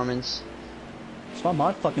performance. It's not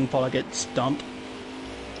my fucking fault I get stumped.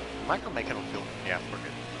 Michael making him feel. Yeah, we're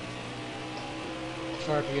good.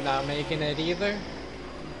 Sharp, you're not making it either?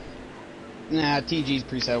 Nah, TG's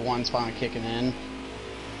preset 1's finally kicking in.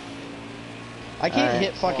 I can't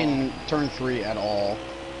hit fucking turn 3 at all.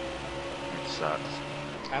 It sucks.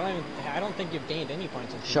 I don't think you've gained any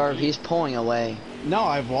points. Sharp, he's pulling away. No,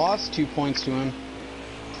 I've lost 2 points to him.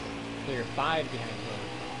 So you're 5 behind him.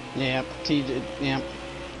 Yeah, TG. Yeah.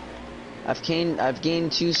 I've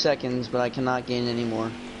gained 2 seconds, but I cannot gain any more.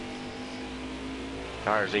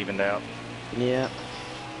 Tires evened out. Yeah.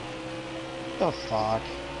 The fuck.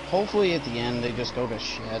 Hopefully at the end they just go to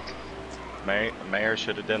shit. Mayor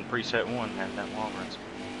should have done preset 1, had that long run.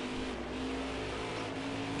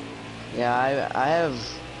 Yeah, I have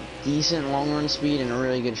decent long run speed and a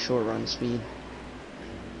really good short run speed.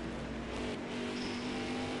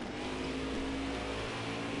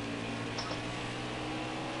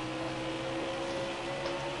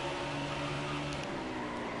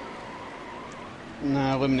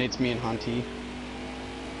 Nah, eliminates me and Hunty.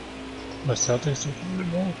 My Celtics are coming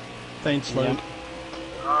more. Thanks, Luke.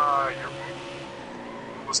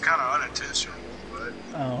 It was kind of unintentional, but...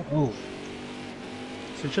 Oh.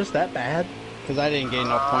 Is it just that bad? Because I didn't gain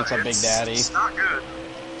enough points on Big Daddy. It's not good.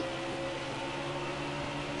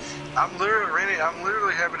 I'm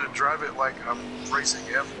literally having to drive it like I'm racing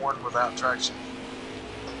F1 without traction.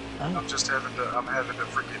 Oh. I'm having to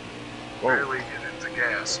freaking barely get into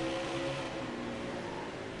gas.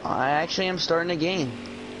 I actually am starting to gain.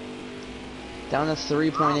 Down to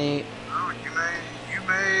 3.8. Oh,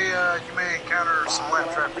 you may encounter some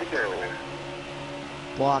lap traffic there in a minute.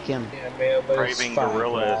 Block him. Yeah, Mayo, but Craving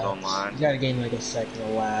Gorilla is online. You gotta gain like a second a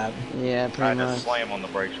lap. Yeah, pretty much. I just slam on the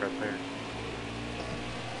brakes right there.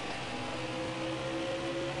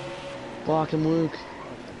 Block him, Luke.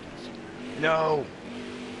 No.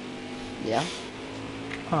 Yeah.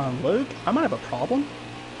 Luke, I might have a problem.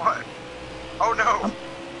 What? Oh no.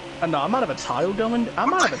 No, I might have a tile going. I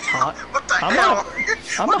might have a tile. What the hell?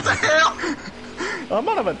 What the hell? I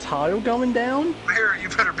might have a tile going down. Mayor, you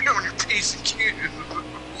better be on your P's and Q's.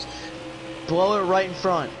 Blow it right in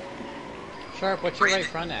front. Sharp, what's your right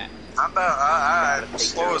front at? I'm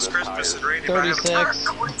slow as Christmas and Randy. 36.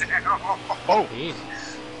 Oh. Jeez.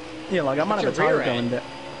 Yeah, like I might have a tile going down.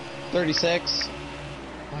 36.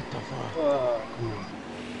 What the fuck?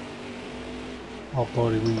 Oh,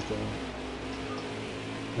 Bodie lead though.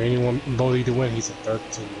 Anyone Bodie to win, he's a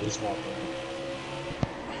 13. He's not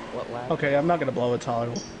Okay, I'm not gonna blow a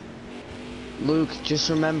tile. Luke, just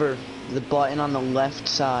remember the button on the left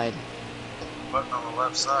side. Button on the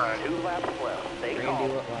left side. 2 laps left. Stay calm.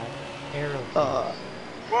 Arrow. Well,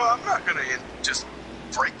 I'm not gonna just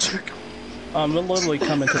brake check him. We're literally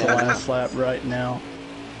coming to the last lap right now.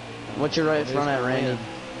 What's your right front at, Randy?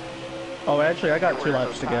 Oh, actually, I got 2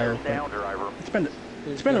 laps to go.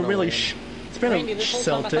 It's been a really it's been Randy, a this whole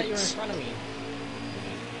time I thought you were in Celtics. front of me.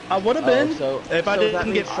 I would have been if I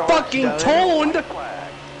didn't get fucking toned.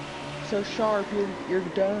 so sharp, you're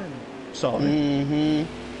done. Sorry.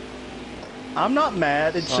 Mm-hmm. I'm not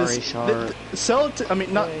mad. It's Sorry, just Sharp. I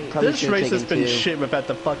mean, not this race has been shit without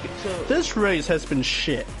the fucking. This race has been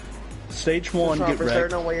shit. Stage 1, Sharp, get wrecked. Is there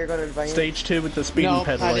no way you're gonna advance? Stage 2 with the speed and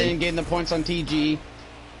pedaling. I didn't get the points on TG.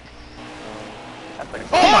 Oh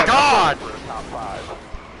my god!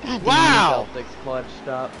 Wow! Celtics clutch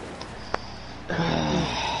stop.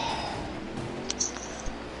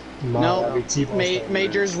 No,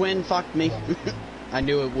 Majors win fucked me. I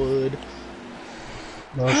knew it would.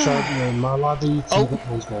 No, Sharp, man, my lobby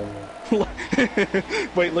was going on.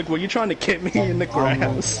 Wait, look, were you trying to kick me in the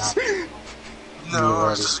grass? No, I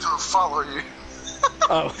was just gonna follow you.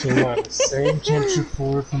 Oh. So we have the same championship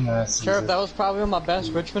for from last season. Sheriff, that was probably my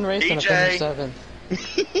best Richmond race, and I finished 7th.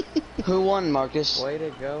 Who won, Marcus? Way to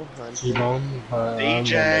go, Hunt. T-Bone.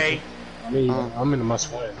 DJ. I'm in a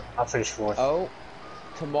must-win. I finished 4th. Oh,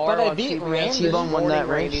 tomorrow But I on beat CBS Randy. this T-Bone won that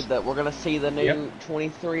morning, race. Randy, that we're gonna see the new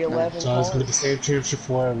 2311 So it's car. gonna be the same championship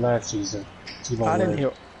for last season. T-Bone I didn't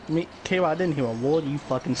won. hear. Kayla, I didn't hear a word you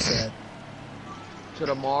fucking said. So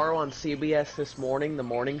tomorrow on CBS this morning, the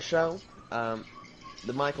morning show,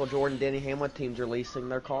 the Michael Jordan, Denny Hamlin team's releasing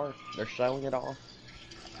their car. They're showing it off.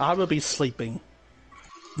 I will be sleeping.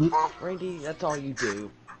 Randy, that's all you do.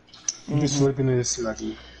 I'm just sleeping in a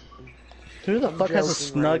snuggie. Who the fuck has a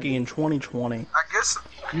joking, Snuggie Randy. in 2020? I guess.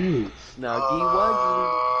 Snuggy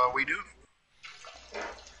Wuggy. We do.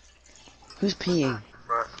 Who's peeing?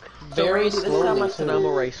 Right. So Very Randy, this is how slowly, much the too.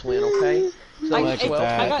 normal race win, okay? So I, like I 12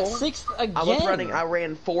 got people. 6th again. I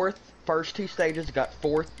ran 4th, first 2 stages, got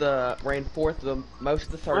 4th, ran 4th the most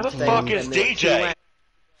of the 3rd Where the stage. fuck is and then DJ?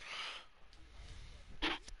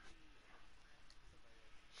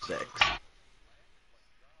 6.